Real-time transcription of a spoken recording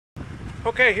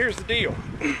Okay, here's the deal.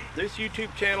 This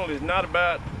YouTube channel is not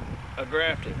about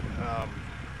grafting.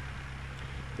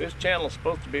 This channel is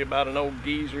supposed to be about an old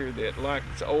geezer that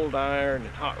likes old iron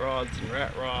and hot rods and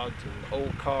rat rods and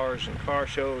old cars and car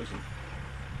shows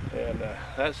and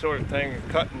that sort of thing, and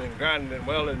cutting and grinding and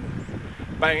welding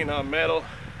and banging on metal.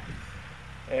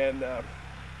 And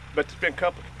but there's been a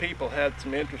couple of people had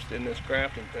some interest in this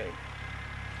grafting thing,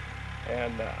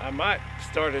 and I might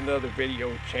start another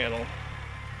video channel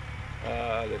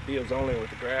that deals only with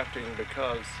the grafting,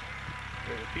 because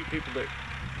there's a few people that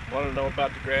want to know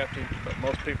about the grafting, but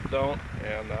most people don't,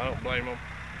 and I don't blame them.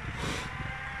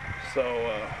 So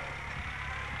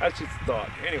that's just a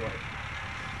thought. Anyway,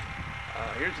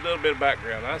 here's a little bit of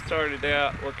background. I started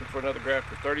out working for another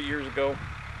grafter 30 years ago,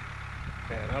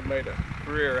 and I've made a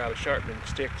career out of sharpening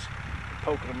sticks and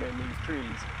poking them in these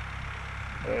trees.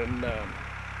 And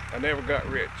I never got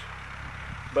rich,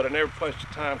 but I never punched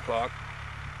a time clock.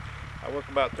 I work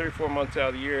about 3 or 4 months out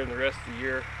of the year, and the rest of the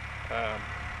year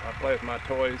I play with my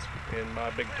toys in my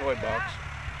big toy box.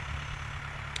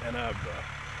 And I've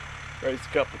raised a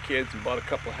couple of kids and bought a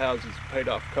couple of houses and paid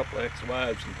off a couple of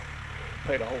ex-wives and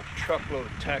paid a whole truckload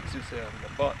of taxes, and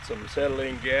I bought some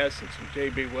acetylene gas and some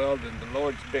JB Weld, and the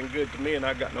Lord's been good to me, and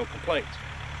I got no complaints.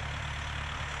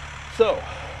 So,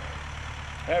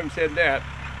 having said that,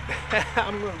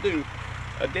 I'm going to do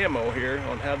a demo here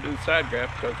on how to do the side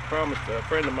graft, because I promised a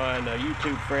friend of mine, a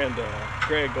YouTube friend,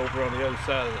 Greg, over on the other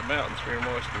side of the mountains here in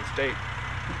Washington State.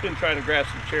 He's been trying to graft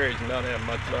some cherries and not having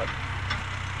much luck.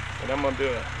 And I'm going to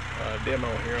do a demo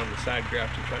here on the side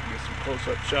graft and try to get some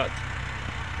close-up shots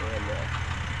and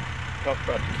talk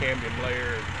about the cambium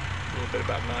layer and a little bit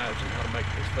about knives and how to make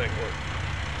this thing work.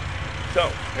 So,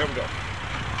 here we go.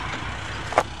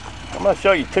 I'm going to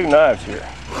show you 2 knives here.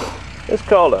 It's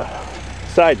called a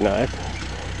side knife,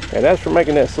 and that's for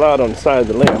making that slide on the side of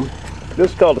the limb.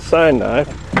 This is called a sign knife,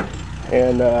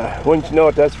 and wouldn't you know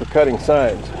it, that's for cutting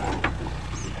signs.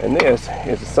 And this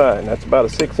is a sign. That's about a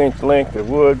 6-inch length of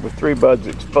wood with 3 buds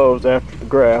exposed after the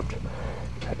graft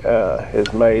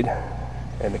is made,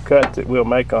 and the cut that we'll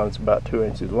make on is about 2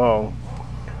 inches long.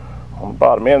 On the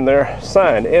bottom end there,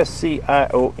 sign,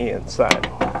 S-C-I-O-N, sign.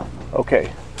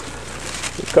 Okay,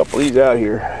 a couple of these out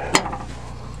here.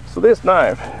 So this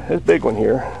knife, this big one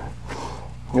here,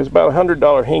 is about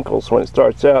 $100 Hinkles when it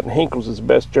starts out, and Hinkles is the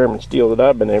best German steel that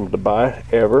I've been able to buy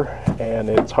ever, and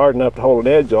it's hard enough to hold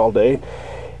an edge all day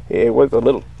with a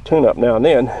little tune-up now and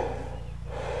then,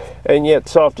 and yet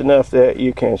soft enough that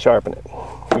you can sharpen it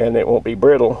and it won't be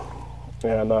brittle.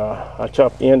 And I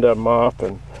chop the end of them off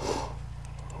and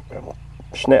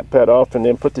snap that off, and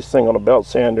then put this thing on a belt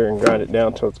sander and grind it down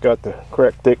until it's got the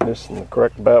correct thickness and the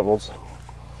correct bevels.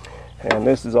 And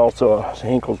this is also a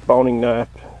Hinkles boning knife,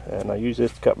 and I use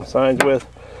this to cut my signs with.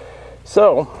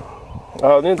 So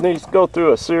then these go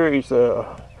through a series,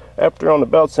 after on the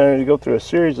belt sander, you go through a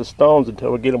series of stones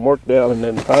until we get them worked down, and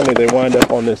then finally they wind up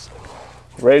on this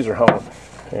razor hone.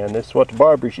 And this is what the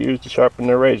barbers use to sharpen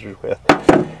their razors with.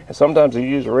 And sometimes they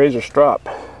use a razor strop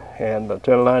and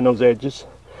to align those edges.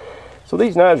 So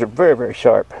these knives are very, very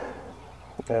sharp,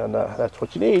 and that's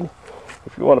what you need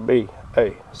if you want to be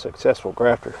a successful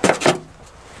grafter.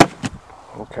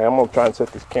 Okay, I'm going to try and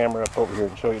set this camera up over here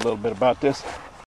and show you a little bit about this.